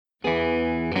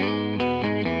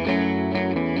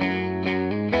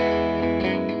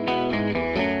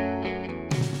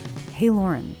Hey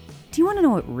Lauren, do you want to know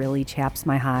what really chaps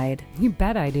my hide? You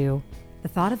bet I do. The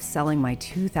thought of selling my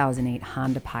 2008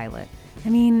 Honda Pilot. I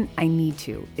mean, I need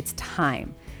to. It's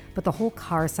time. But the whole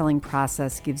car selling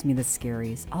process gives me the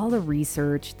scaries. All the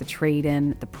research, the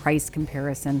trade-in, the price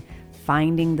comparison,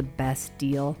 finding the best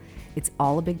deal. It's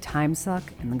all a big time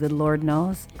suck, and the good Lord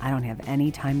knows I don't have any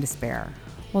time to spare.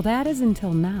 Well, that is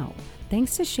until now.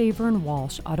 Thanks to Shaver and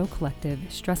Walsh Auto Collective,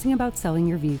 stressing about selling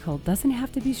your vehicle doesn't have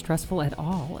to be stressful at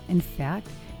all. In fact,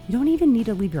 you don't even need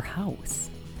to leave your house.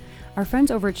 Our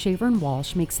friends over at Shaver and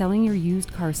Walsh make selling your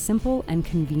used car simple and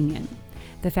convenient.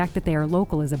 The fact that they are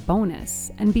local is a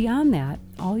bonus, and beyond that,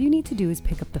 all you need to do is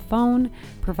pick up the phone,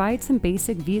 provide some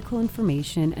basic vehicle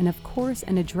information, and of course,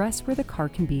 an address where the car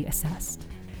can be assessed.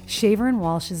 Shaver and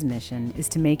Walsh's mission is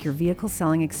to make your vehicle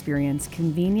selling experience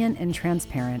convenient and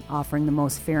transparent, offering the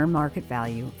most fair market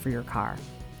value for your car,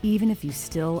 even if you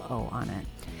still owe on it.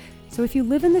 So if you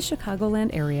live in the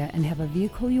Chicagoland area and have a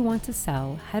vehicle you want to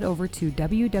sell, head over to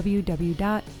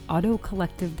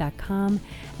www.autocollective.com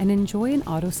and enjoy an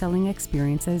auto selling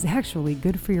experience that is actually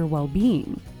good for your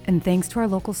well-being. And thanks to our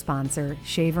local sponsor,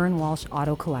 Shaver and Walsh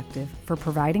Auto Collective, for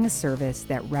providing a service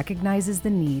that recognizes the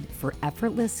need for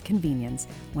effortless convenience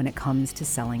when it comes to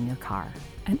selling your car.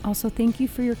 And also thank you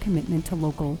for your commitment to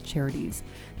local charities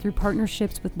through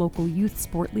partnerships with local youth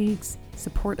sport leagues,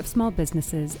 support of small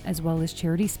businesses, as well as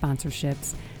charity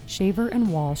sponsorships. Shaver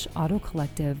and Walsh Auto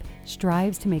Collective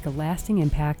strives to make a lasting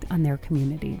impact on their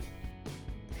community.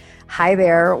 Hi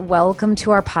there. Welcome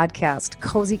to our podcast,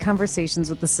 Cozy Conversations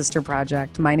with the Sister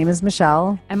Project. My name is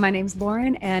Michelle. And my name's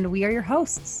Lauren, and we are your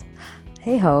hosts.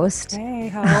 Hey, host. Hey,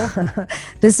 ho.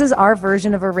 This is our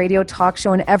version of a radio talk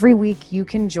show, and every week you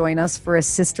can join us for a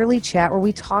sisterly chat where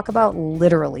we talk about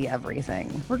literally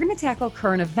everything. We're going to tackle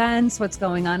current events, what's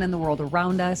going on in the world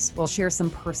around us. We'll share some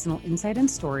personal insight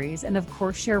and stories, and of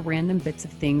course, share random bits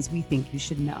of things we think you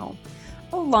should know,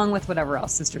 along with whatever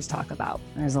else sisters talk about.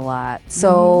 There's a lot.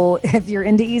 So if you're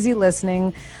into easy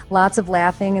listening, lots of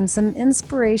laughing, and some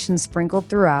inspiration sprinkled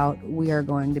throughout, we are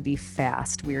going to be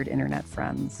fast, weird internet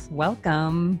friends.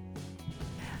 Welcome.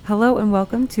 Hello and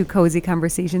welcome to Cozy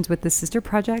Conversations with the Sister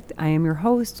Project. I am your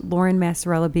host, Lauren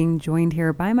Massarella, being joined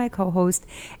here by my co-host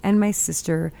and my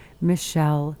sister,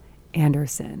 Michelle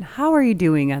Anderson. How are you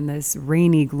doing on this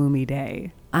rainy, gloomy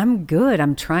day? I'm good.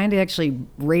 I'm trying to actually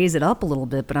raise it up a little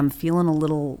bit, but I'm feeling a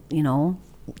little,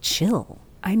 chill.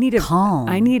 Calm.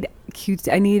 I need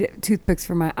toothpicks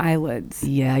for my eyelids.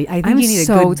 Yeah, I think I'm you need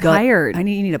so a good gut. tired. You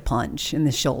need a punch in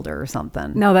the shoulder or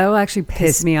something. No, that will actually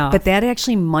piss me off. But that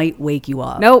actually might wake you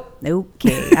up. Nope.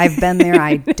 Okay. I've been there.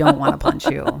 I don't want to punch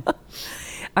you.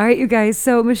 All right, you guys.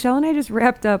 So Michelle and I just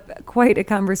wrapped up quite a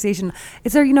conversation.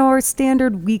 It's our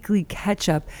standard weekly catch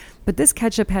up, but this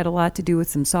catch up had a lot to do with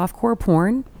some softcore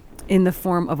porn in the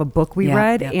form of a book we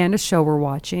read and a show we're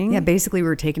watching. Yeah, basically we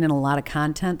were taking in a lot of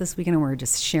content this weekend and we were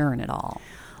just sharing it all.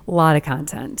 A lot of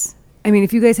content. I mean,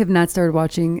 if you guys have not started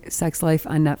watching Sex Life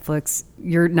on Netflix,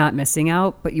 you're not missing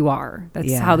out, but you are.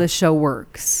 That's how this show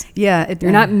works. Yeah.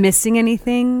 You're not missing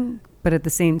anything, but at the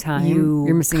same time,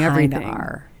 you're missing everything.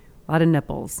 Are. A lot of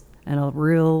nipples and a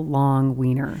real long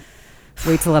wiener.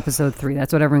 Wait till episode 3.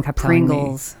 That's what everyone kept telling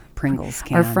me. Pringles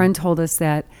can. Our friend told us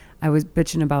that I was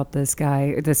bitching about this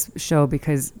show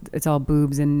because it's all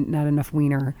boobs and not enough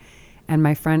wiener. And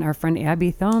our friend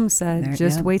Abby Thumb said,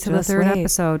 wait till the third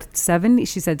episode.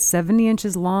 She said 70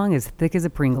 inches long, as thick as a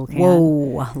Pringle can.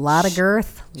 Whoa, a lot of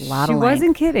girth, a lot of length. She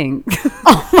wasn't kidding.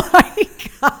 Oh my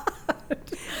God.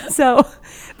 So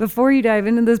before you dive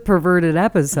into this perverted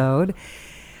episode,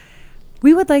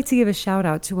 we would like to give a shout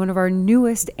out to one of our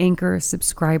newest Anchor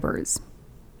subscribers.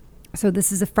 So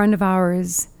this is a friend of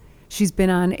ours. She's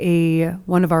been on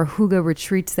one of our Hygge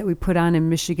retreats that we put on in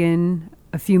Michigan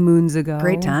a few moons ago.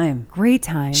 Great time.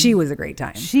 She was a great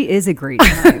time. She is a great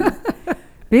time.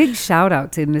 Big shout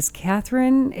out to Miss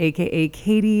Catherine, aka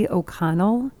Katie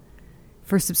O'Connell,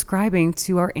 for subscribing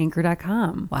to our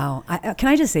Anchor.com. Wow. Can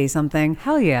I just say something?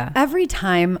 Hell yeah. Every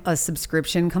time a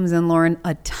subscription comes in, Lauren,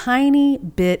 a tiny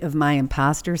bit of my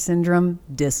imposter syndrome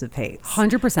dissipates.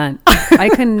 100%.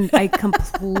 I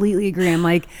completely agree. I'm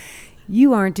like,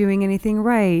 you aren't doing anything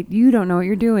right. You don't know what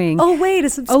you're doing. Oh, wait, a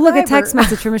subscriber. Oh, look, a text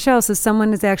message from Michelle says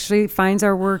someone finds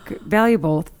our work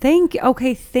valuable. Thank you.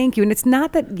 Okay, thank you. And it's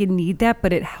not that you need that,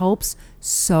 but it helps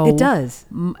so. It does.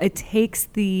 It takes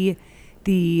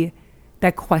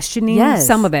that questioning,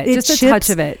 some of it, just a touch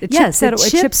of it. It chips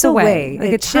away.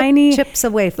 Like chips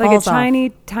away, falls like a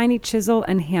tiny chisel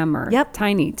and hammer. Yep.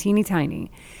 Teeny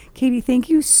tiny. Katie, thank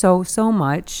you so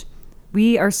much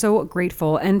We are so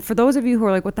grateful. And for those of you who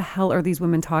are like, what the hell are these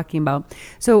women talking about?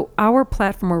 So our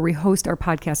platform where we host our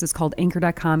podcast is called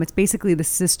Anchor.com. It's basically the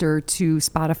sister to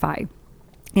Spotify.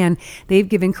 And they've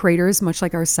given creators, much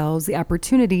like ourselves, the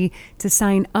opportunity to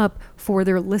sign up for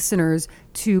their listeners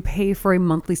to pay for a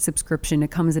monthly subscription.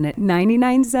 It comes in at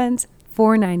 99 cents,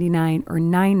 $4.99 or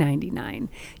 $9.99.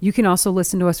 You can also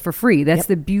listen to us for free. That's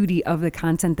the beauty of the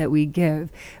content that we give.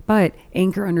 But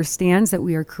Anchor understands that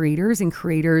we are creators, and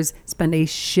creators spend a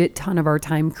shit ton of our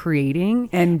time creating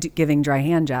and giving dry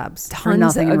hand jobs.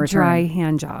 Tons of dry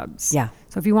hand jobs. Yeah.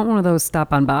 So if you want one of those,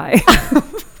 stop on by.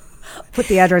 Put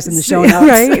the address in the show notes.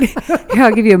 Right? Here,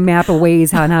 I'll give you a map of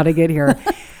ways on how to get here.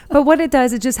 But what it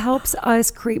does, it just helps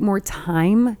us create more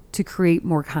time to create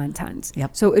more content.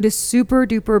 Yep. So it is super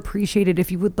duper appreciated. If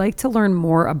you would like to learn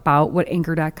more about what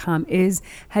Anchor.com is,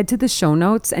 head to the show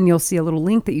notes and you'll see a little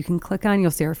link that you can click on.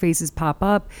 You'll see our faces pop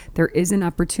up. There is an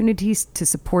opportunity to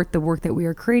support the work that we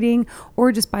are creating,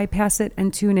 or just bypass it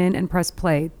and tune in and press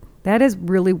play. That is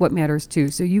really what matters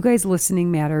too. So you guys listening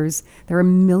matters. There are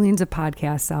millions of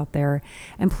podcasts out there.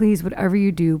 And please, whatever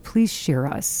you do, please share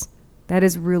us. That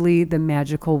is really the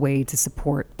magical way to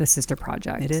support the Sister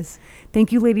Project. It is.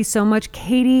 Thank you, ladies, so much.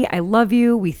 Katie, I love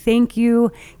you. We thank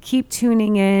you. Keep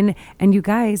tuning in. And you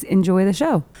guys enjoy the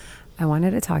show. I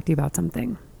wanted to talk to you about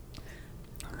something.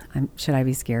 Should I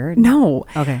be scared? No.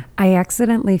 Okay. I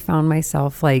accidentally found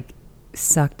myself like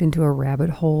sucked into a rabbit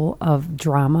hole of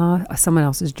drama, someone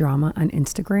else's drama on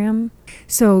Instagram.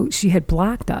 So she had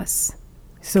blocked us.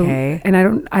 So, okay. And I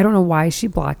don't know why she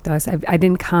blocked us. I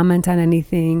didn't comment on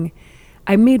anything.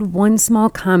 I made one small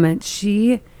comment.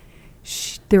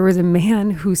 There was a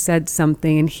man who said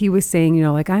something, and he was saying, you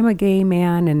know, like, I'm a gay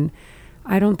man and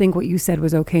I don't think what you said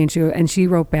was okay. And she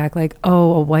wrote back like,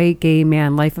 oh, a white gay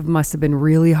man, life must have been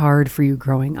really hard for you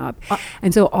growing up.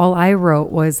 And so all I wrote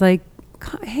was like,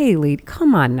 hey, lady,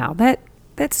 come on now.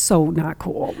 That's so not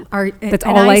cool. That's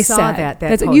all I said.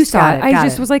 That's you saw it. I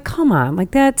just was like, come on,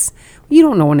 like you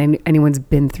don't know what anyone's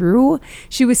been through.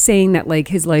 She was saying that like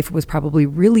his life was probably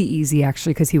really easy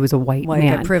actually because he was a white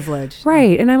man, privileged,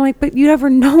 right? And I'm like, but you never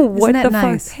know what the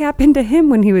fuck happened to him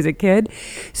when he was a kid.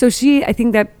 So I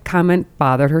think that comment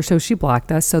bothered her, so she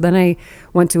blocked us. So then I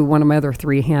went to one of my other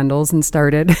 3 handles and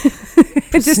started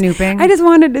snooping. I just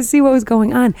wanted to see what was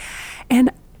going on,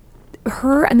 and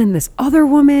her, and then this other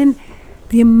woman.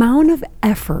 The amount of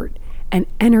effort and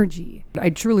energy,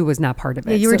 I truly was not part of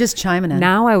it. Yeah, you were just chiming in.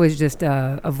 Now I was just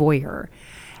a voyeur.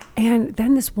 And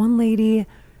then this one lady,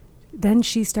 then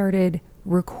she started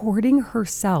recording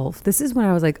herself. This is when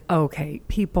I was like, okay,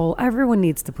 people, everyone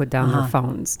needs to put down their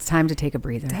phones. It's time to take a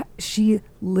breather. She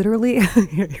literally,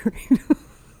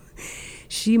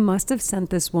 she must have sent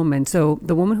this woman. So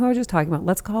the woman who I was just talking about,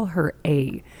 let's call her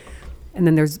A. And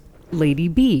then there's Lady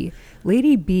B.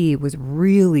 Lady B was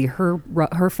really,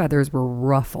 her feathers were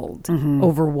ruffled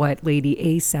over what Lady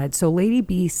A said. So Lady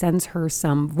B sends her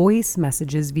some voice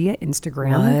messages via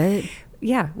Instagram. What?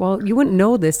 Yeah. Well, you wouldn't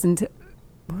know this until,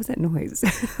 what was that noise?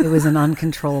 It was an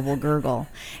uncontrollable gurgle.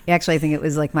 Actually, I think it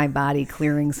was like my body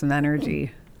clearing some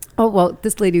energy. Oh, well,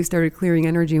 this lady started clearing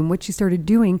energy, and what she started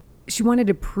doing, she wanted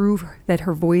to prove that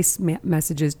her voice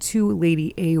messages to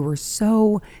Lady A were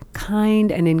so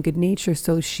kind and in good nature.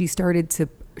 So she started to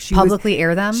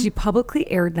air them? She publicly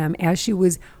aired them as she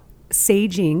was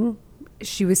saging.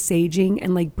 She was saging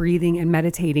and like breathing and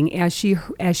meditating as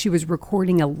she was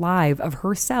recording a live of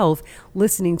herself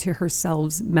listening to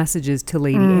herself's messages to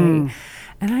Lady A.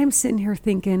 And I'm sitting here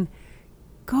thinking,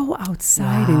 go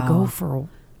outside and go for a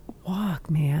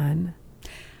walk, man.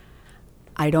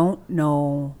 I don't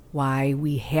know why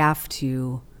we have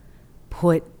to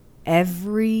put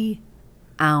every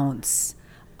ounce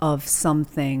of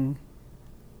something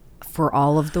for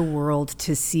all of the world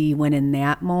to see, when in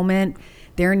that moment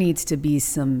there needs to be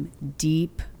some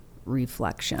deep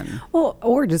reflection. Well,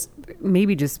 or just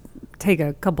take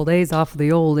a couple days off of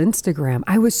the old Instagram.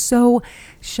 I was so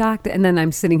shocked. And then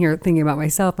I'm sitting here thinking about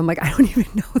myself. I'm like, I don't even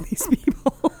know these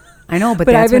people. I know, but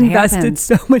that's I've what invested happens.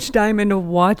 so much time into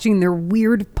watching their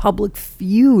weird public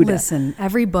feud. Listen,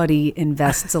 everybody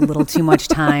invests a little too much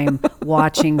time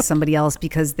watching somebody else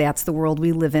because that's the world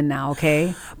we live in now,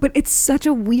 okay? But it's such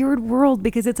a weird world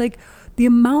because it's like the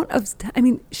amount of,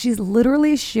 she's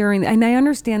literally sharing, and I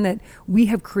understand that we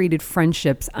have created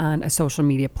friendships on a social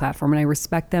media platform, and I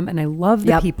respect them, and I love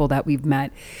the people that we've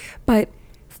met. But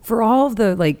for all of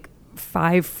the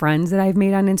 5 friends that I've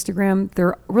made on Instagram,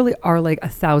 there really are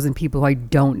 1,000 people who I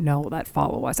don't know that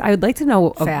follow us. I would like to know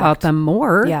about them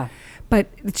more. Yeah. But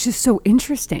it's just so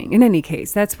interesting. In any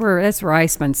case, that's where I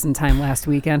spent some time last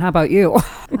weekend. How about you?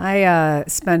 I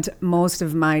spent most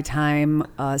of my time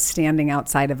standing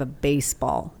outside of a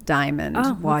baseball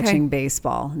diamond, watching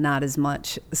baseball, not as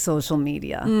much social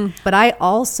media. But I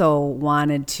also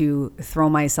wanted to throw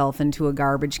myself into a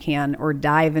garbage can or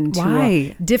dive into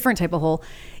a different type of hole.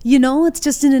 You know, it's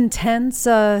just an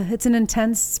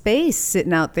intense space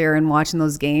sitting out there and watching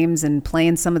those games and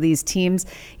playing some of these teams.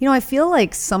 You know, I feel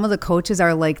like some of the coaches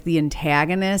are like the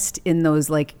antagonist in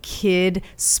those like kid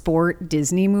sport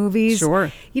Disney movies.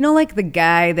 Sure. You know, like the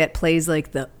guy that plays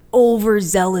like the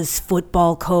overzealous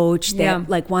football coach that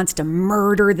like wants to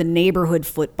murder the neighborhood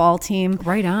football team.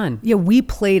 Right on. Yeah, we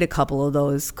played a couple of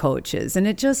those coaches, and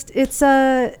it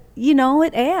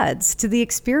adds to the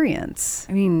experience.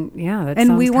 I mean, yeah, that and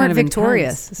sounds we weren't kind of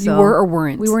victorious. Intense. So you were or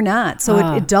weren't? We were not.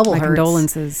 So it double hurts.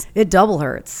 Condolences. It double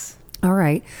hurts. All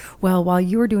right. Well, while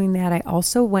you were doing that, I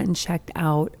also went and checked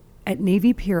out at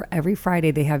Navy Pier every Friday.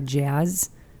 They have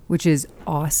jazz, which is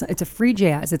awesome. It's a free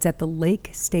jazz. It's at the Lake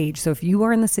Stage. So if you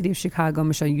are in the city of Chicago,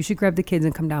 Michelle, you should grab the kids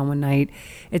and come down one night.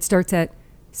 It starts at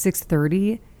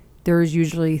 6:30. There's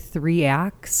usually 3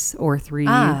 acts or 3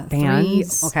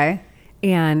 bands. Okay.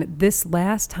 And this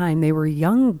last time they were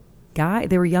young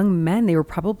men. They were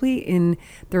probably in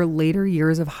their later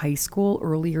years of high school,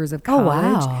 early years of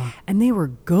college. Oh, wow. And they were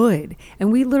good.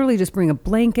 And we literally just bring a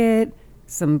blanket,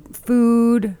 some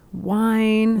food,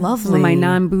 wine, lovely, some of my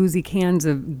non-boozy cans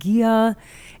of Gia,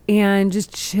 and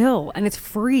just chill. And it's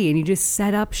free, and you just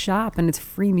set up shop, and it's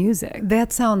free music.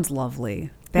 That sounds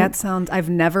lovely. I've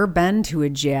never been to a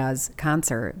jazz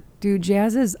concert. Dude,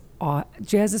 jazz is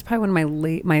probably one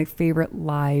of my favorite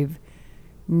live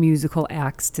musical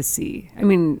acts to see. I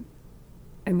mean,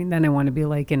 then I want to be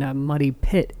like in a muddy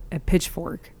pit at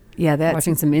Pitchfork. Yeah, that's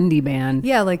watching some indie band.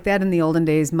 Yeah, like that in the olden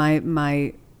days.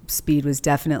 My speed was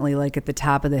definitely like at the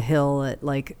top of the hill at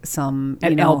like some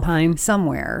Alpine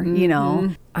somewhere. You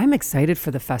know, I'm excited for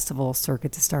the festival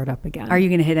circuit to start up again. Are you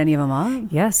going to hit any of them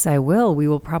up? Yes, I will. We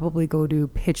will probably go to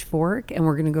Pitchfork, and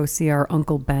we're going to go see our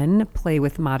Uncle Ben play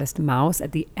with Modest Mouse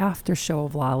at the after show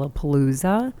of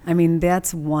Lollapalooza. I mean,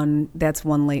 that's one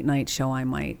late night show I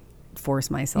might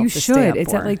force myself. You to should. Stay up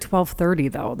It's for. at like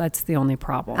 12:30 though. That's the only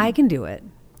problem. I can do it.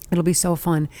 It'll be so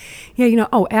fun. Yeah,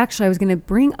 actually, I was going to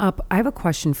bring up, I have a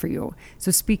question for you. So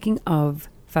speaking of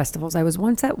festivals, I was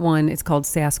once at one, it's called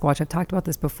Sasquatch. I've talked about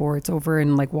this before. It's over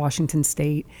in like Washington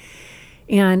State.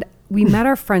 And we met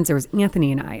our friends. There was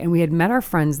Anthony and I, and we had met our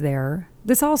friends there.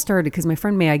 This all started because my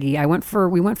friend Maggie,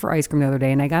 we went for ice cream the other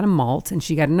day, and I got a malt, and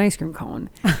she got an ice cream cone.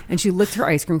 And she licked her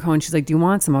ice cream cone. She's like, "Do you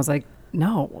want some?" I was like,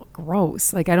 "No,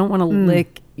 gross. Like, I don't want to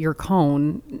lick your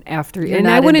cone after." And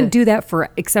I wouldn't do that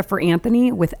except for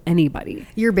Anthony with anybody.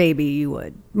 Your baby, you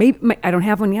would. Maybe I don't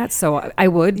have one yet, so I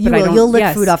would. You'll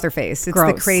lick food off their face. It's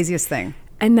gross. The craziest thing.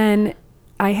 And then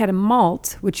I had a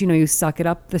malt, which, you suck it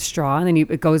up the straw and then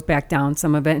it goes back down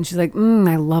some of it. And she's like,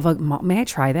 I love a malt. May I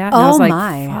try that? And I was like,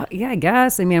 my. Yeah, I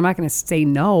guess. I mean, I'm not going to say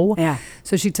no. Yeah.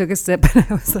 So she took a sip and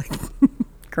I was like,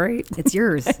 great. It's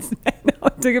yours. I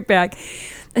took it back.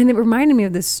 And it reminded me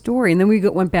of this story. And then we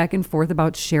went back and forth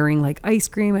about sharing like ice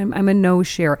cream. I'm a no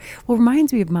share. Well, it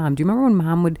reminds me of Mom. Do you remember when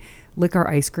Mom would lick our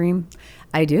ice cream?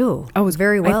 I do. Oh, it was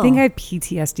very well. I think I have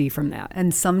PTSD from that.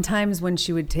 And sometimes when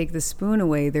she would take the spoon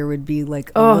away, there would be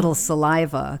like a little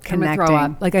saliva connecting. I'm gonna throw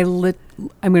up.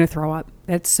 I'm going to throw up.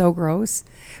 That's so gross.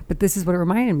 But this is what it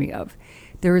reminded me of.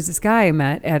 There was this guy I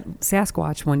met at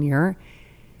Sasquatch one year.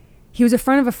 He was a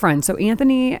friend of a friend. So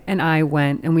Anthony and I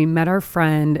went and we met our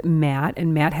friend Matt,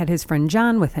 and Matt had his friend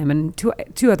John with him and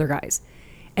two other guys.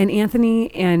 And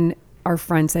Anthony and our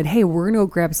friend said, "Hey, we're going to go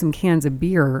grab some cans of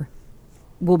beer.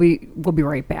 We'll be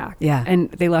right back." Yeah.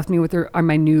 And they left me with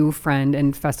my new friend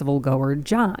and festival goer,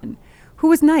 John, who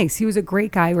was nice. He was a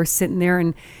great guy. We're sitting there,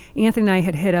 and Anthony and I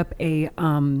had hit up a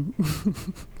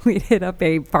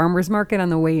farmer's market on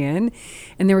the way in,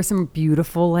 and there were some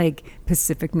beautiful like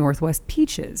Pacific Northwest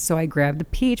peaches. So I grabbed a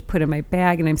peach, put it in my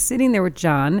bag, and I'm sitting there with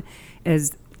John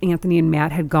as Anthony and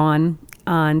Matt had gone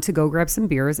on to go grab some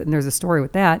beers, and there's a story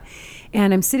with that.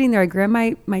 And I'm sitting there, I grab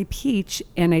my peach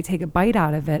and I take a bite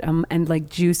out of it, and like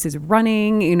juice is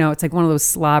running, it's like one of those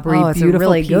slobbery, beautiful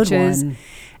really peaches. Good one.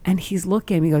 And he's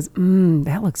looking at me, he goes,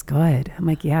 that looks good. I'm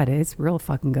like, yeah, it is real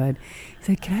fucking good. He's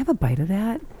like, can I have a bite of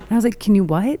that? And I was like, can you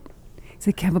what? He's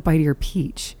like, can I have a bite of your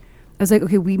peach? I was like,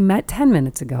 okay, we met 10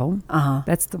 minutes ago.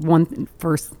 That's the one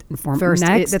first and foremost.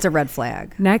 That's a red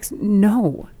flag. Next,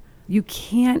 no, you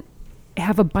can't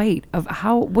have a bite of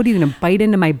what are you going to bite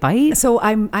into my bite? So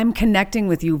I'm connecting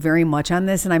with you very much on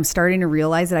this, and I'm starting to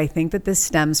realize that I think that this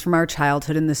stems from our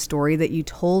childhood and the story that you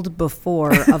told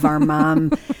before of our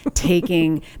mom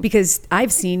taking, because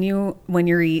I've seen you when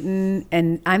you're eating,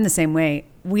 and I'm the same way.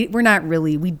 We don't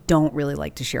really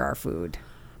like to share our food.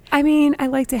 I mean, I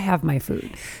like to have my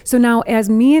food. So now, as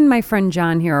me and my friend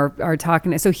John here are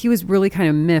talking, so he was really kind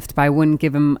of miffed by I wouldn't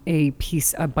give him a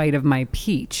bite of my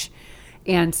peach.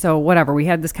 And so whatever, we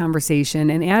had this conversation.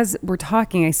 And as we're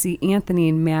talking, I see Anthony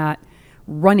and Matt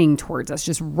running towards us,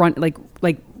 just run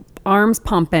like arms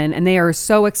pumping. And they are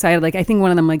so excited. Like I think one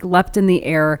of them like leapt in the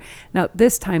air. Now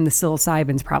this time the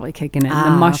psilocybin's probably kicking in. The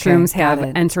mushrooms have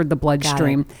entered the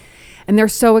bloodstream. And they're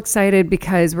so excited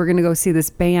because we're going to go see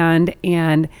this band,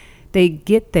 and they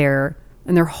get there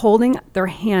and they're holding their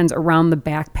hands around the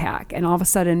backpack. And all of a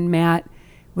sudden Matt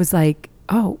was like,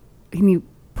 oh, and he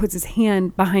puts his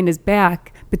hand behind his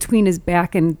back, between his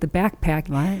back and the backpack.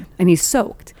 Right. And he's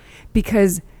soaked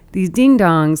because these ding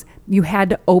dongs, you had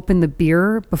to open the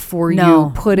beer before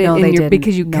you put it in your,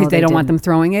 because they don't want them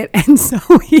throwing it. And so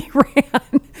he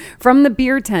ran from the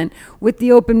beer tent with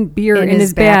the open beer in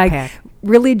his bag,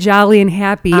 really jolly and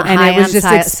happy. And it was just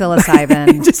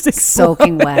psilocybin, just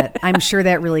soaking wet. I'm sure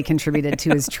that really contributed to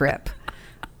his trip.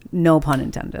 No pun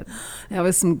intended. That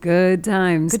was some good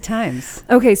times. Good times.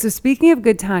 Okay, so speaking of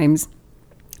good times,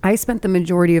 I spent the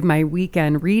majority of my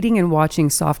weekend reading and watching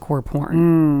softcore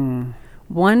porn.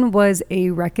 One was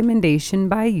a recommendation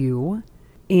by you,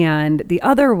 and the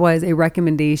other was a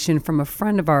recommendation from a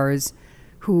friend of ours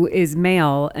who is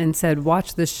male and said,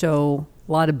 watch this show,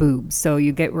 a lot of boobs. So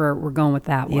you get where we're going with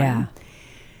that one. Yeah.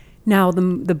 Now,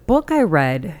 the book I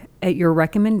read at your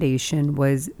recommendation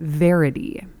was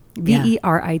Verity. Verity.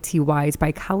 It's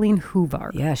by Colleen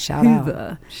Hoover. Yeah, shout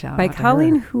out. By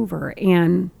Colleen Hoover.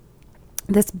 And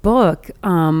this book,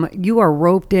 you are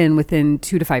roped in within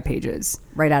 2 to 5 pages.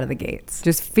 Right out of the gates.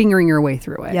 Just fingering your way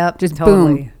through it. Yep. Just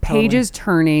boom. Pages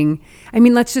turning. I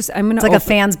mean, it's like a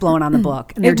fan's blowing on the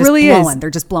book. And they're just really blowing. Is. They're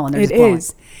just blowing. They're it just blowing.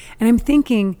 Is. And I'm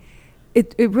thinking,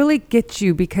 it really gets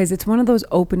you because it's one of those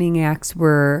opening acts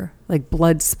where like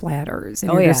blood splatters.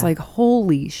 And you're just like,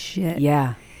 holy shit.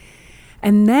 Yeah.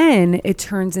 And then it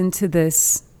turns into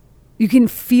this, you can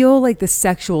feel like the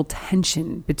sexual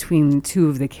tension between 2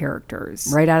 of the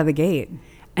characters. Right out of the gate.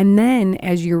 And then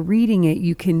as you're reading it,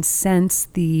 you can sense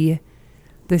the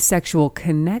sexual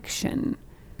connection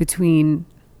between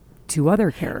 2 other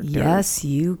characters. Yes,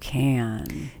 you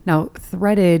can. Now,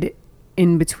 threaded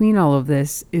in between all of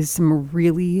this is some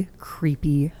really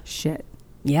creepy shit.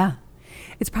 Yeah.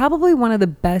 It's probably one of the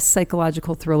best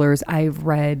psychological thrillers I've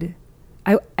read,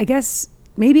 I guess,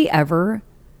 maybe ever.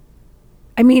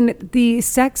 I mean, the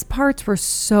sex parts were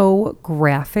so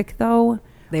graphic, though.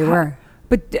 They were.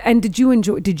 But did you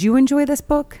enjoy this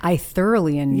book? I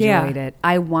thoroughly enjoyed it.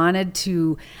 I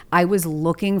was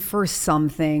looking for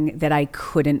something that I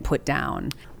couldn't put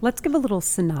down. Let's give a little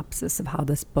synopsis of how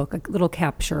this book, a little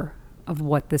capture of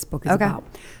what this book is about.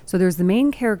 So there's the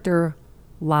main character,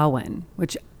 Lowen,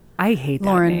 which I hate that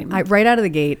Lauren, name. Right out of the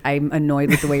gate, I'm annoyed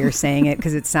with the way you're saying it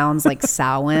because it sounds like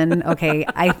Samhain. Okay,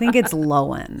 I think it's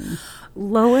Lowen.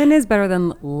 Lowen is better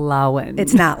than Lowen.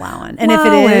 It's not Lowen. And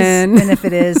if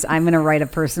it is, I'm going to write a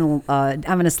personal, I'm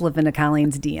going to slip into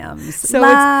Colleen's DMs.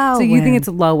 So you think it's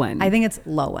Lowen? I think it's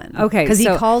Lowen. Okay. Because he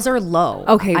calls her Low.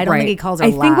 Okay, I don't think he calls her I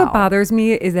Low. think what bothers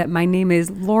me is that my name is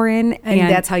Lauren. And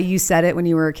that's how you said it when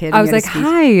you were a kid. I was like,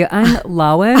 hi, I'm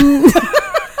Lowen.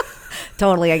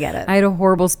 Totally, I get it. I had a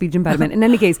horrible speech impediment. In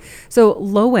any case, so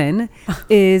Lowen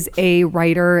is a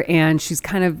writer and she's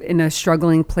kind of in a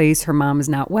struggling place. Her mom is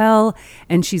not well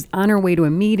and she's on her way to a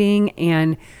meeting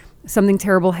and something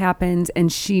terrible happens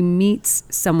and she meets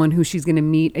someone who she's going to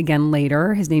meet again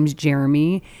later. His name's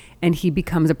Jeremy and he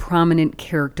becomes a prominent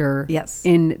character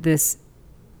in this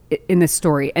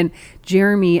story. And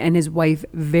Jeremy and his wife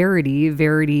Verity,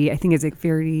 I think it's like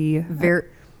Verity.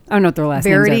 I don't know what their last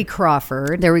name is. Verity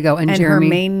Crawford. There we go. And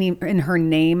Jeremy. Her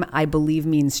name, I believe,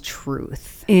 means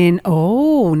truth.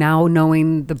 Now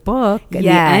knowing the book and the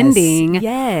ending.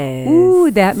 Yes. Ooh,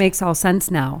 that makes all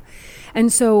sense now.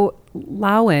 And so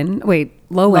Lowen.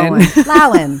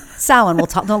 Samhain. We'll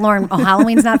talk. Lauren,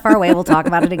 Halloween's not far away. We'll talk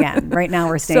about it again. Right now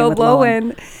we're staying with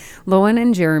Lowen. Lowen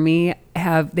and Jeremy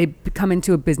they come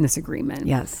into a business agreement.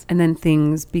 Yes. And then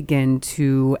things begin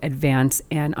to advance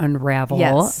and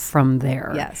unravel from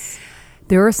there. Yes.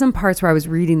 There are some parts where I was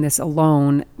reading this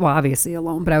alone. Well, obviously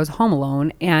alone, but I was home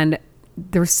alone. And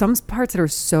there were some parts that are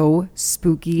so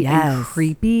spooky and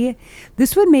creepy.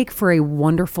 This would make for a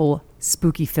wonderful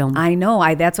spooky film. I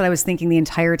know. That's what I was thinking the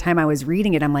entire time I was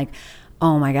reading it. I'm like,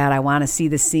 oh my God, I want to see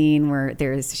the scene where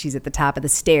she's at the top of the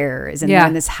stairs and they're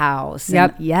in this house.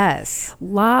 Yep. Yes.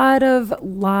 Lot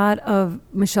of,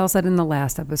 Michelle said in the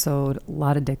last episode, a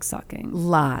lot of dick sucking.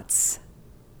 Lots.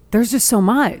 There's just so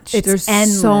much. It's There's so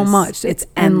endless. much. It's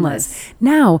endless. endless.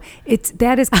 Now,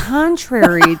 that is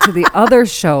contrary to the other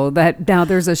show now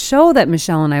there's a show that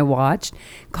Michelle and I watched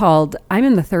called, I'm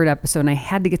in the 3rd episode, and I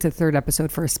had to get to the 3rd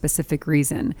episode for a specific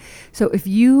reason. So if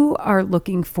you are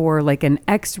looking for like an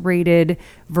X-rated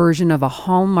version of a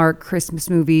Hallmark Christmas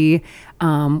movie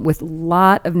with a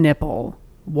lot of nipple,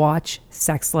 watch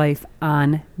Sex Life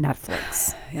on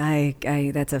Netflix.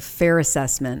 That's a fair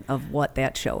assessment of what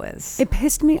that show is. It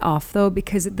pissed me off though,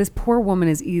 because this poor woman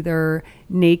is either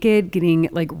naked getting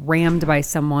like rammed by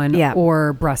someone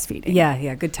or breastfeeding.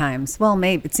 Yeah, good times. Well,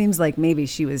 maybe it seems like maybe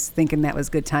she was thinking that was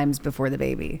good times before the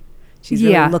baby. She's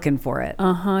really looking for it.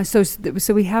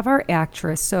 So we have our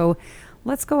actress. So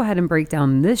let's go ahead and break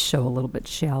down this show a little bit,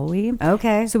 shall we?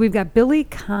 Okay. So we've got Billy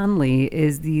Connolly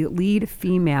is the lead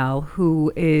female,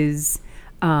 who is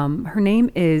her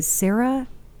name is Sarah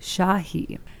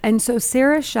Shahi. And so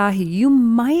Sarah Shahi, you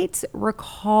might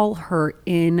recall her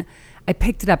I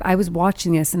picked it up. I was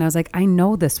watching this and I was like, I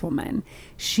know this woman.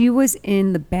 She was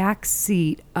in the back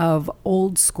seat of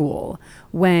Old School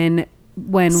when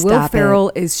Will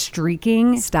Ferrell is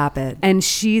streaking. Stop it. And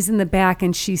she's in the back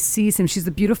and she sees him. She's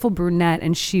a beautiful brunette.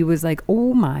 And she was like,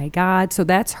 oh my God. So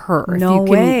that's her. No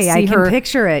way. I can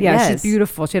picture it. Yeah, yes. She's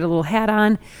beautiful. She had a little hat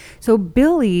on. So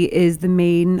Billy is the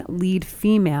main lead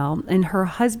female. And her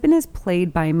husband is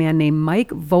played by a man named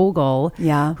Mike Vogel.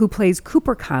 Yeah. Who plays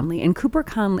Cooper Conley.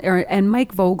 And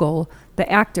Mike Vogel,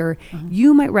 the actor,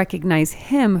 you might recognize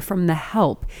him from The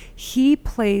Help. He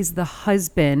plays the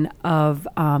husband of,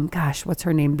 what's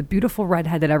her name? The beautiful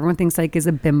redhead that everyone thinks like is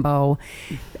a bimbo.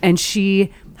 And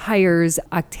she hires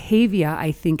Octavia,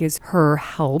 I think is her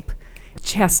help.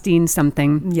 Chastain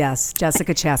something. Yes,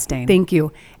 Jessica Chastain. Thank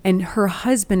you. And her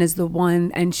husband is the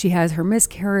one, and she has her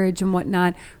miscarriage and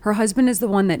whatnot. Her husband is the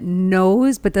one that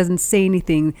knows but doesn't say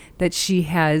anything that she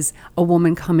has a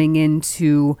woman coming in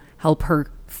to help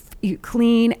her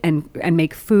clean and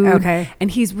make food. Okay.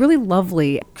 And he's really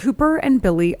lovely. Cooper and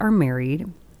Billy are married,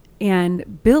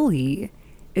 and Billy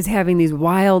is having these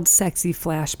wild, sexy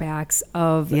flashbacks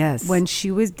of when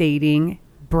she was dating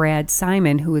Brad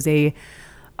Simon, who is a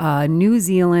New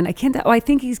Zealand. I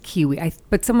think he's Kiwi,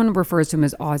 but someone refers to him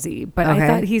as Aussie. But I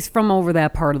thought he's from over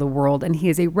that part of the world, and he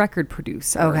is a record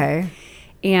producer. Okay.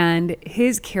 And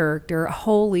his character,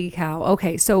 holy cow.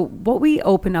 Okay, so what we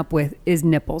open up with is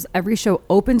nipples. Every show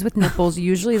opens with nipples.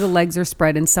 Usually the legs are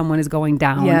spread and someone is going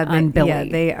down on Billy. Yeah,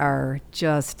 they are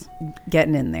just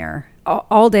getting in there.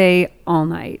 All day, all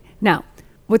night. Now,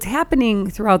 what's happening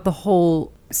throughout the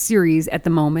whole series at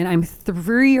the moment, I'm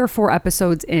 3 or 4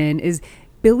 episodes in, is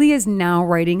Billy is now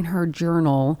writing her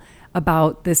journal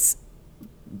about this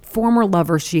former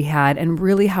lover she had and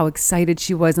really how excited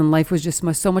she was, and life was just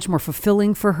so much more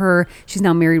fulfilling for her. She's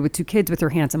now married with 2 kids with her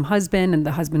handsome husband, and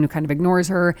the husband who kind of ignores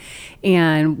her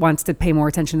and wants to pay more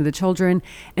attention to the children.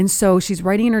 And so she's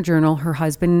writing in her journal. Her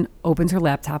husband opens her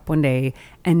laptop one day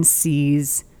and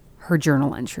sees her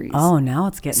journal entries. Oh, now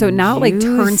it's getting so now juicy. it like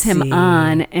turns him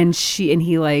on, and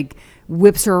he like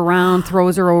whips her around,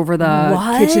 throws her over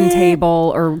the kitchen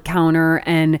table or counter.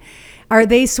 And are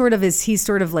they is he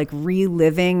sort of like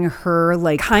reliving her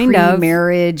like kind of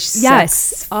marriage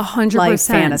yes 100%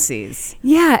 fantasies?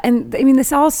 Yeah. And I mean,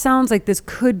 this all sounds like this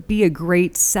could be a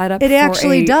great setup. It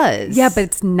actually does. Yeah, but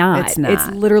it's not. It's not. It's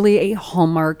literally a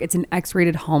Hallmark. It's an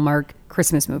X-rated Hallmark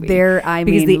Christmas movie.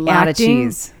 Because the a lot of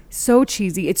cheese. So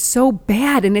cheesy. It's so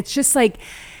bad. And it's just like,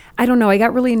 I don't know. I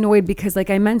got really annoyed because, like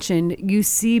I mentioned, you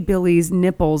see Billy's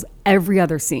nipples every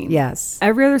other scene. Yes.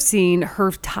 Every other scene,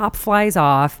 her top flies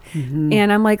off. Mm-hmm.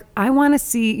 And I'm like, I want to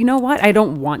see, you know what? I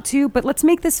don't want to, but let's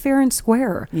make this fair and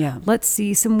square. Yeah. Let's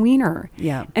see some wiener.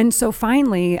 Yeah. And so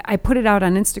finally, I put it out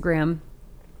on Instagram,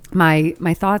 my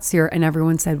thoughts here, and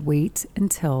everyone said, wait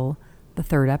until the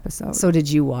 3rd episode. So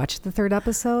did you watch the 3rd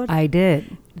episode? I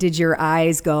did. Did your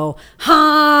eyes go,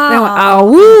 ha? They went,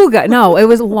 oh, woo. No, it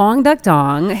was Long Duck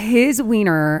Dong, his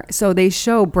wiener. So they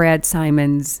show Brad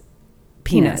Simon's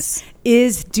penis.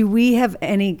 Do we have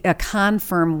a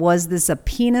confirm, was this a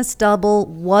penis double?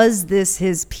 Was this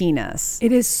his penis?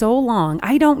 It is so long.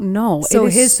 I don't know. So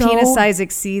his penis size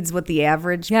exceeds what the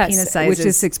average penis size which is?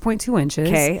 Which is 6.2 inches.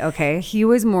 Okay. He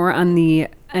was more on the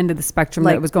end of the spectrum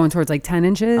that was going towards like 10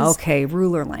 inches. Okay,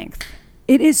 ruler length.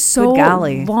 It is so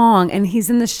long, and he's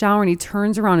in the shower and he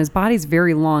turns around. His body's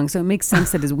very long, so it makes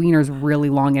sense that his wiener's really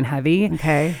long and heavy.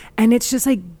 Okay. And it's just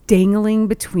like, dangling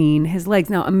between his legs.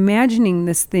 Now, imagining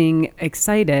this thing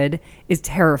excited is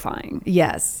terrifying.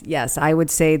 Yes. I would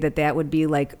say that would be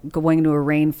like going to a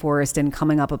rainforest and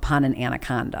coming up upon an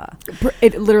anaconda.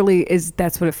 It literally is.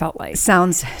 That's what it felt like.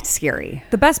 Sounds scary.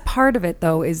 The best part of it,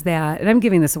 though, is that, and I'm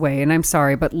giving this away, and I'm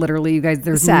sorry, but literally, you guys,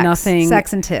 there's nothing.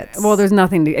 Sex and tits. Well, there's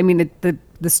nothing to, I mean, the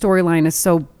storyline is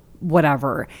so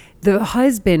whatever. The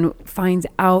husband finds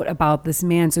out about this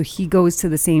man, so he goes to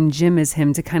the same gym as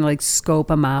him to kind of like scope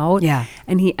him out. Yeah.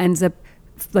 And he ends up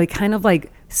like kind of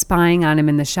like spying on him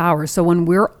in the shower. So when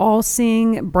we're all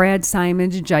seeing Brad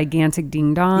Simon's gigantic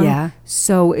ding dong, yeah,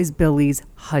 so is Billy's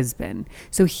husband.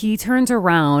 So he turns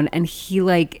around and he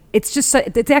like, it's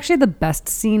actually the best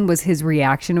scene was his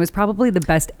reaction. It was probably the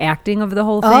best acting of the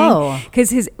whole thing. Oh. Because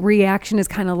his reaction is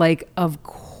kind of like, of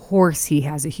course he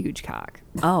has a huge cock.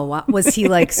 Oh, wow. Was he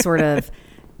like sort of,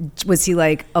 was he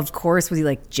like, of course, was he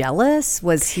like jealous?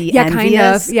 Was he envious? Kind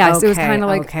of. Yes, okay, it was kind of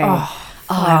like, okay.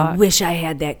 I wish I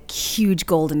had that huge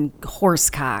golden horse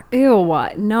cock. Ew,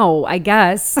 what? No, I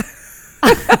guess.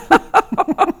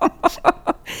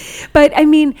 But I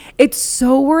mean, it's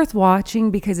so worth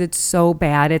watching because it's so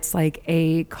bad. It's like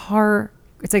a car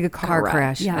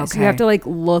crash. Yeah. Okay. So you have to like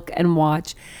look and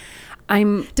watch.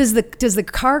 Does the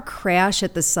car crash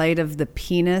at the sight of the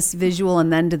penis visual,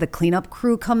 and then did the cleanup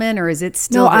crew come in, or is it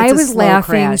still? No, I was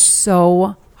laughing crash?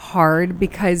 so hard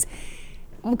because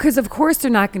of course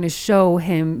they're not going to show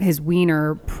him his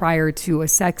wiener prior to a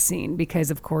sex scene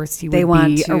because of course he would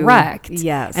be erect.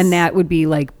 Yes, and that would be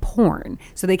like porn,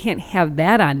 so they can't have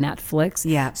that on Netflix.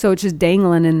 Yeah, so it's just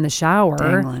dangling in the shower,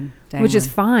 dangling. Which is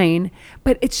fine,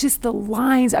 but it's just the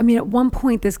lines. I mean, at one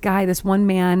point, this one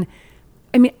man.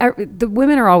 I mean, the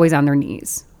women are always on their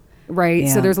knees, right?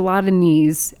 Yeah. So there's a lot of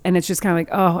knees, and it's just kind of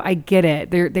like, oh, I get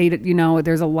it.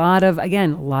 There's a lot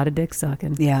of dick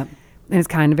sucking. Yeah. And it's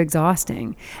kind of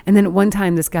exhausting. And then at one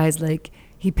time, this guy's like,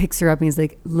 he picks her up and he's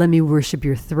like, let me worship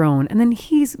your throne. And then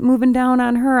he's moving down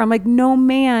on her. I'm like, no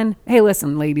man. Hey,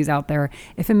 listen, ladies out there,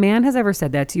 if a man has ever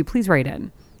said that to you, please write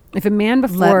in. If a man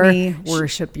before. Let me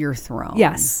worship your throne.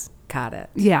 Yes. Got it.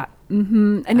 Yeah.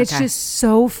 Mm-hmm. And it's just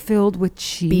so filled with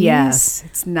cheese. BS.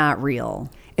 It's not real.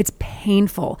 It's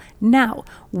painful. Now,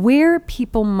 where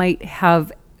people might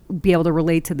be able to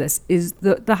relate to this is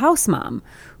the house mom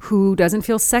who doesn't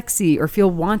feel sexy or feel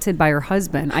wanted by her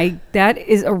husband. That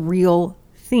is a real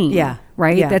theme. Yeah.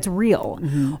 Right? Yeah. That's real.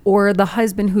 Mm-hmm. Or the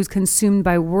husband who's consumed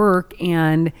by work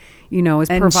and, is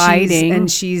providing.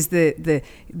 She's the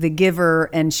giver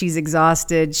and she's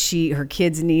exhausted. Her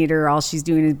kids need her. All she's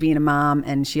doing is being a mom.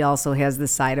 And she also has the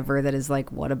side of her that is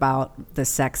like, what about the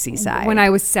sexy side? When I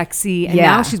was sexy. And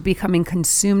now she's becoming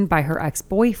consumed by her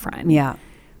ex-boyfriend. Yeah.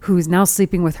 Who's now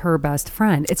sleeping with her best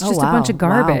friend. It's just a bunch of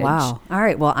garbage. Wow. All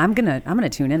right. Well, I'm gonna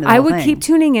tune in. I would keep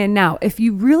tuning in now. If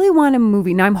you really want a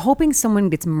movie, now I'm hoping someone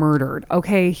gets murdered.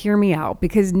 Okay, hear me out,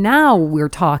 because now we're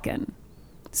talking.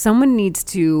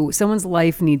 Someone's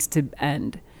life needs to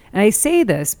end. And I say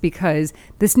this because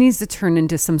this needs to turn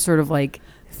into some sort of like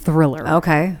thriller.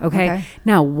 Okay.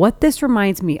 Now, what this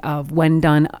reminds me of when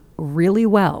done really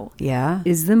well,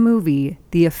 is the movie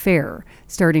The Affair,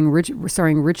 starring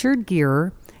Richard Gere,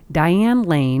 Diane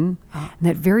Lane, and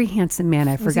that very handsome man.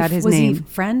 I forgot his name. Was he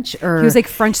French or he was like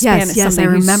French Spanish? Yes, I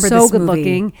remember so this good movie.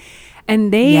 Looking.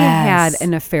 And they had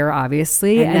an affair,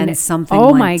 obviously. And then something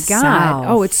oh went my God. south.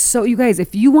 Oh, it's so, you guys,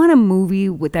 if you want a movie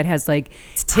that has like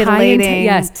it's titillating.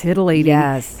 Titillating.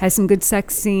 Yes. Has some good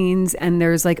sex scenes and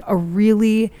there's like a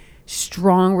really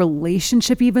strong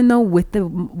relationship, even though with the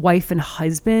wife and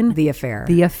husband. The Affair.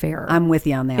 I'm with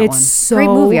you on that one. It's so great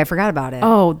movie. I forgot about it.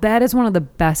 Oh, that is one of the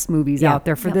best movies out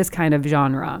there for this kind of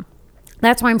genre.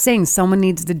 That's why I'm saying someone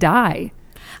needs to die.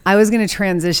 I was going to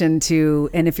transition to,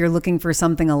 and if you're looking for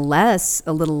something a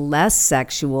little less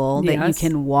sexual that you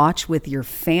can watch with your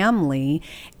family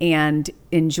and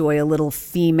enjoy a little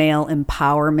female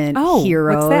empowerment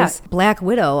heroes. What's that? Black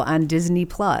Widow on Disney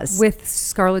Plus with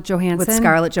Scarlett Johansson.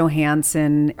 Scarlett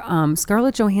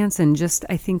Johansson just,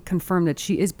 I think, confirmed that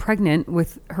she is pregnant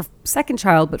with her second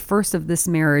child, but first of this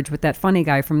marriage with that funny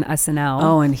guy from the SNL.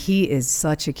 Oh, and he is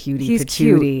such a cutie. He's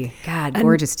patootie. Cute. God,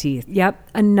 gorgeous teeth. Yep.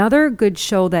 Another good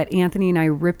show that Anthony and I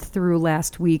ripped through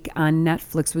last week on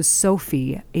Netflix was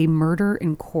Sophie, A Murder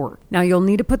in Cork. Now, you'll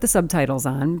need to put the subtitles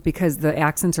on because the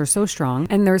accents are so strong.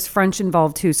 And there's French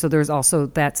involved too, so there's also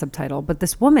that subtitle. But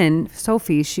this woman,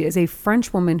 Sophie, she is a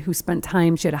French woman who spent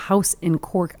time, she had a house in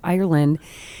Cork, Ireland.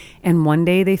 And one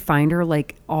day they find her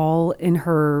like all in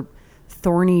her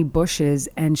thorny bushes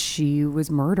and she was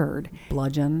murdered.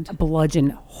 Bludgeoned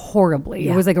horribly.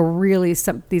 Yeah. It was like a really,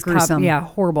 gruesome.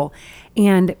 Horrible.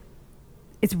 And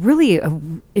it's really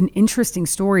an interesting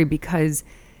story because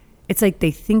it's like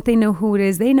they think they know who it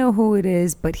is. They know who it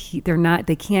is, but they're not.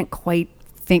 They can't quite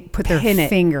put their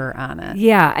finger on it.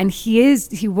 Yeah, and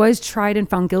he was tried and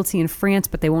found guilty in France,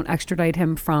 but they won't extradite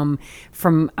him from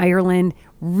Ireland.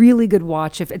 Really good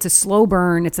watch. If it's a slow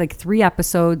burn, it's like 3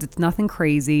 episodes. It's nothing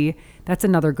crazy. That's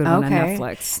another good one on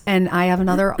Netflix. And I have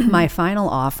another, my final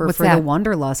offer What's for that? the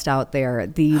Wanderlust out there.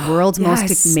 The world's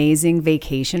most amazing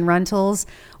vacation rentals.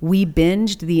 We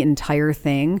binged the entire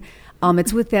thing.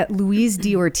 It's with that Luis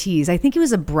D. Ortiz. I think he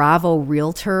was a Bravo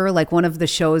realtor, like one of the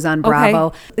shows on Bravo.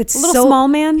 Okay. It's a little small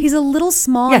man. He's a little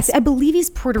small. Yes. I believe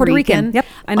he's Puerto Rican. Yep.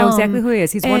 I know exactly who he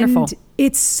is. He's wonderful.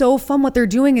 It's so fun. What they're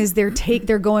doing is they're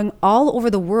going all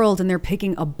over the world and they're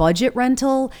picking a budget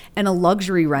rental and a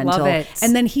luxury rental. Love it.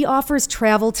 And then he offers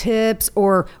travel tips,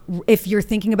 or if you're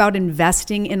thinking about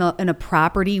investing in a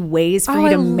property, ways for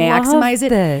you to maximize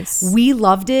it. We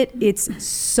loved it. It's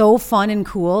so fun and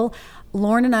cool.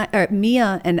 Lauren and I,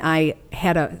 Mia and I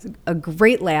had a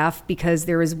great laugh because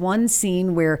there is one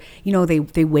scene where, you know,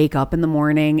 they wake up in the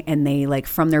morning and they like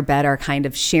from their bed are kind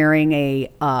of sharing a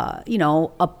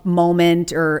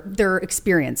moment or their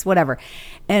experience, whatever.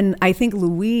 And I think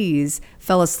Louise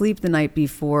fell asleep the night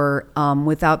before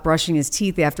without brushing his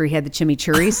teeth after he had the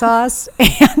chimichurri sauce.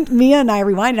 And Mia and I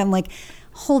rewinded. I'm like,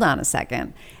 hold on a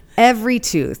second. Every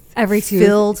tooth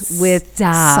filled with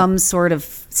some sort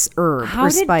of herb or spice. How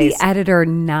did the editor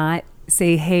not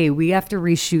say, hey, we have to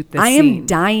reshoot this scene? am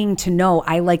dying to know.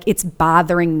 It's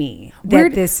bothering me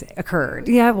that this occurred.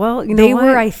 Yeah, well, you know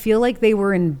I feel like they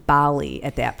were in Bali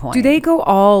at that point. Do they go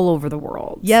all over the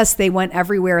world? Yes, they went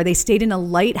everywhere. They stayed in a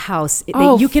lighthouse.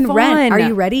 You can rent. Are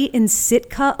you ready? In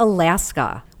Sitka,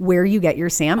 Alaska, where you get your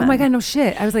salmon. Oh my God, no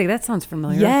shit. I was like, that sounds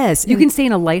familiar. Yes. You can stay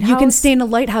in a lighthouse? You can stay in a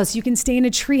lighthouse. You can stay in a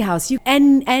treehouse.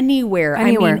 Anywhere.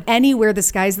 I mean, anywhere. The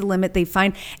sky's the limit. They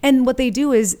find. And what they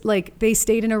do is they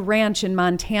stayed in a ranch in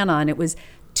Montana and it was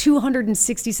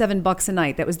 $267 a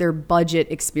night. That was their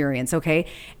budget experience. Okay.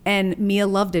 And Mia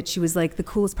loved it. She was like, the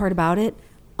coolest part about it,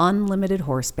 unlimited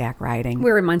horseback riding.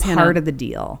 We're in Montana. Part of the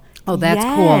deal. Oh, that's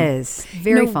cool. Yes,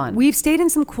 very fun. We've stayed in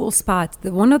some cool spots.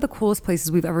 One of the coolest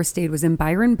places we've ever stayed was in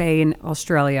Byron Bay in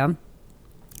Australia.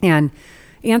 And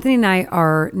Anthony and I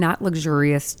are not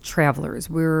luxurious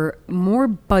travelers. We're more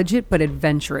budget but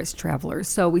adventurous travelers.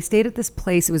 So we stayed at this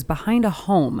place. It was behind a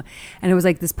home. And it was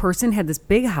like this person had this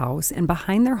big house, and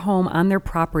behind their home on their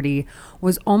property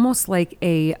was almost like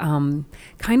a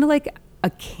kind of like a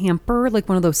camper, like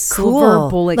one of those silver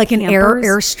bullet like campers. An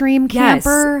Airstream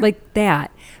camper? Yes, like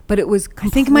that. But it was I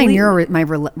think my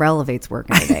Relevate's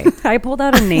working today. I pulled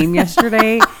out a name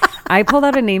yesterday. I pulled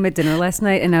out a name at dinner last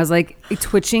night, and I was like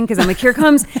twitching because I'm like, here it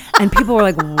comes. And people were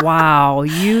like, wow,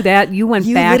 you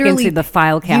went back into the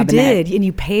file cabinet. You did, and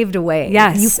you paved a way.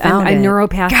 Yes, and you found a neural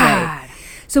pathway. God.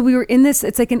 So we were in this,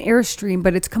 it's like an Airstream,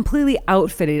 but it's completely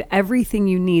outfitted. Everything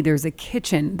you need. There's a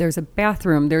kitchen, there's a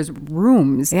bathroom, there's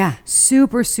rooms. Yeah.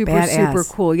 Super, super, Badass. super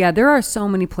cool. Yeah, there are so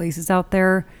many places out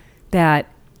there that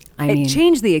it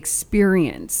changed the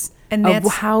experience of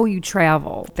how you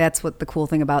travel. That's what the cool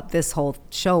thing about this whole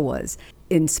show was.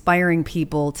 Inspiring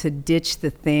people to ditch the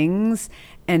things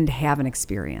and have an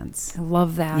experience. I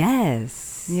love that.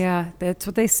 Yes. Yeah, that's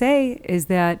what they say, is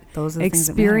that those are the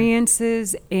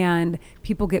experiences and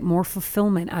people get more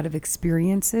fulfillment out of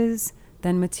experiences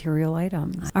than material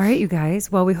items. All right, you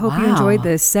guys. Well, we hope you enjoyed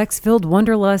this sex-filled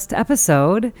Wanderlust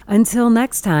episode. Until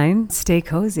next time, stay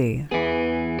cozy.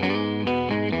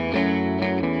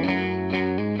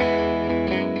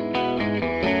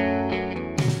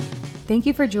 Thank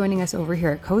you for joining us over here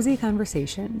at Cozy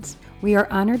Conversations. We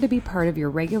are honored to be part of your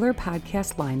regular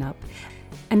podcast lineup.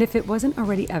 And if it wasn't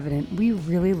already evident, we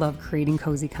really love creating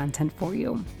cozy content for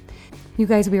you. You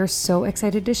guys, we are so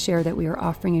excited to share that we are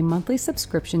offering a monthly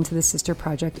subscription to the Sister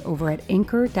Project over at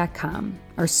Anchor.com,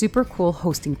 our super cool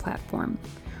hosting platform.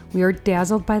 We are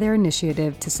dazzled by their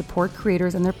initiative to support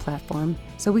creators on their platform,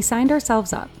 so we signed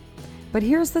ourselves up. But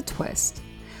here's the twist.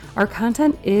 Our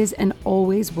content is and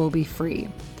always will be free.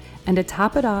 And to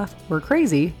top it off, we're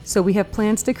crazy, so we have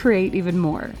plans to create even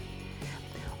more.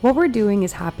 What we're doing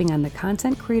is hopping on the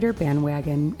content creator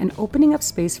bandwagon and opening up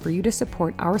space for you to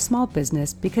support our small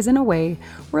business because in a way,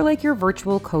 we're like your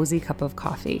virtual cozy cup of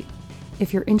coffee.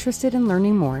 If you're interested in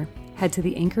learning more, head to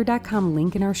the Anchor.com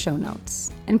link in our show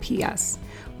notes. And P.S.,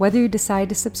 whether you decide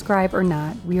to subscribe or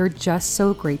not, we are just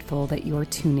so grateful that you're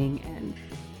tuning in.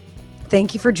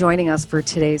 Thank you for joining us for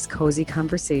today's cozy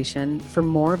conversation. For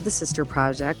more of The Sister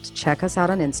Project, check us out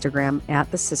on Instagram at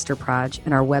The Sister Proj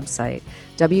and our website,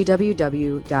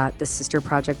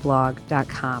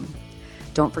 www.thesisterprojectblog.com.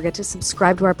 Don't forget to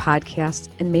subscribe to our podcast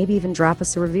and maybe even drop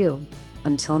us a review.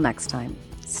 Until next time,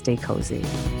 stay cozy.